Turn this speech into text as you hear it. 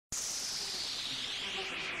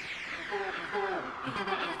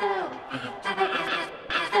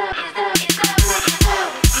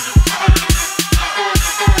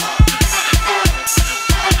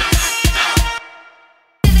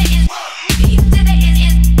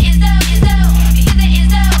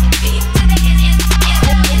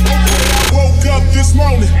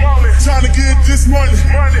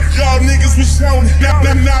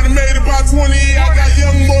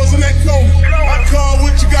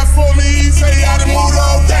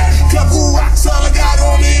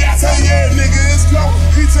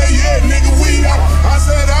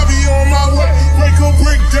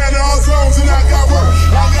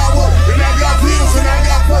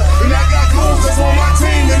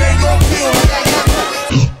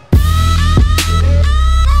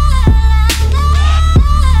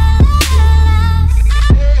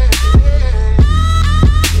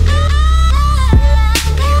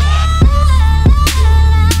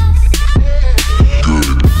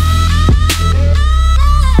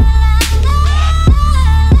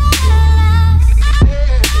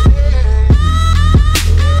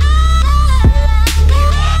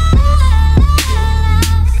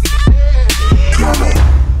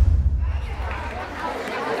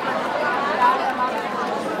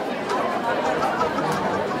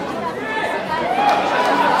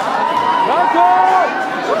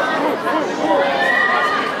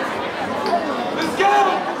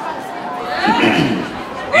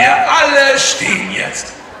stehen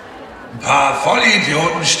jetzt. Ein paar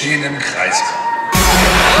Vollidioten stehen im Kreis.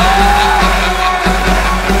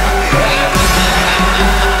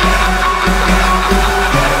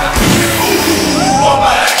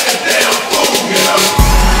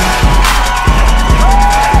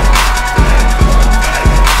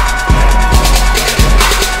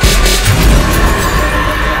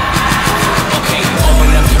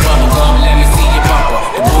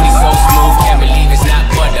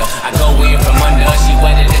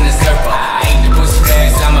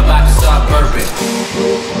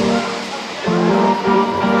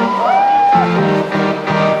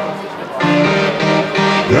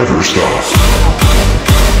 Never stops.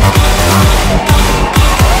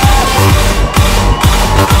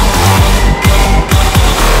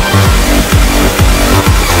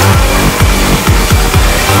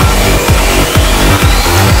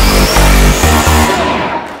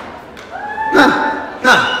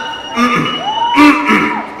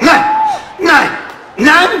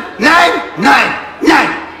 Nein!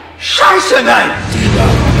 Scheiße, nein!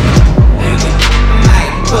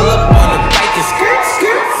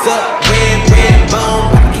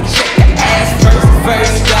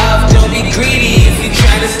 First off, don't be greedy if you're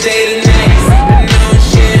trying to stay the night. Sipping on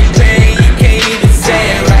champagne, you can't even say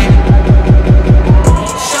it right.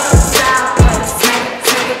 Shut down,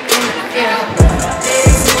 take it in the air.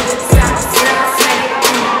 Legs to the top, slide, take it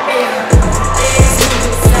in the air. Legs to the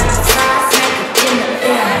top, slide, take it in the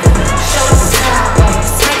air. Shut down,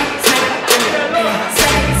 take it in the air.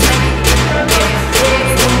 Take it in the air.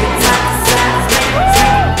 Legs to the top, slide, take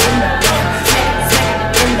it in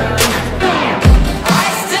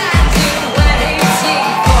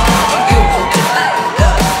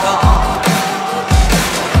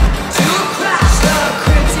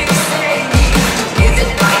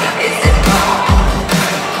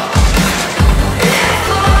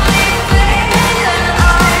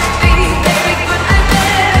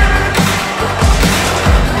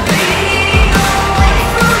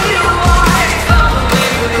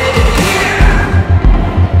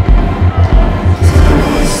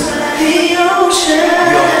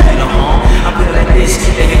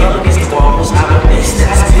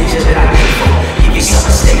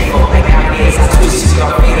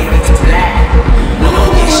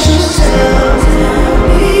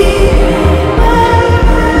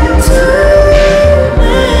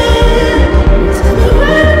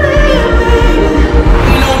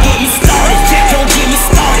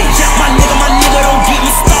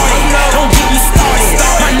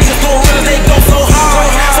Take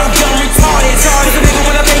it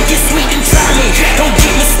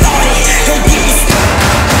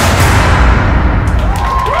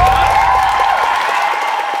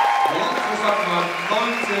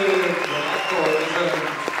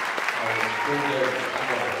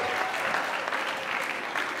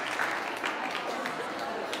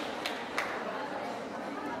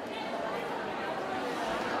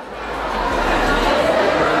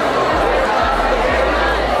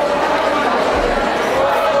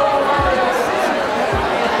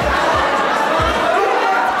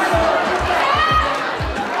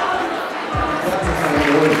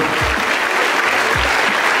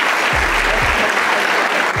the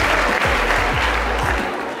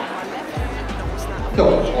air. So,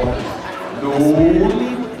 und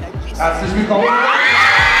nun herzlich willkommen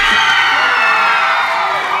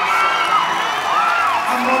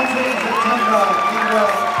am 19. September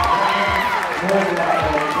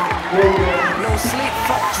No sleep,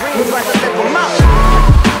 fuck dreams, like a little mouse.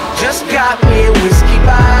 Just got me a whiskey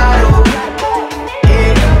bottle.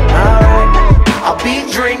 Yeah, alright. I'll be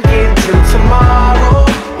drinking till tomorrow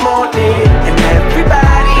morning. And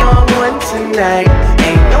everybody on one tonight.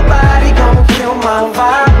 Ain't nobody gonna kill my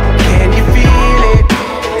vibe. Can you feel it?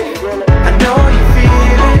 I know you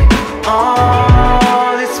feel it.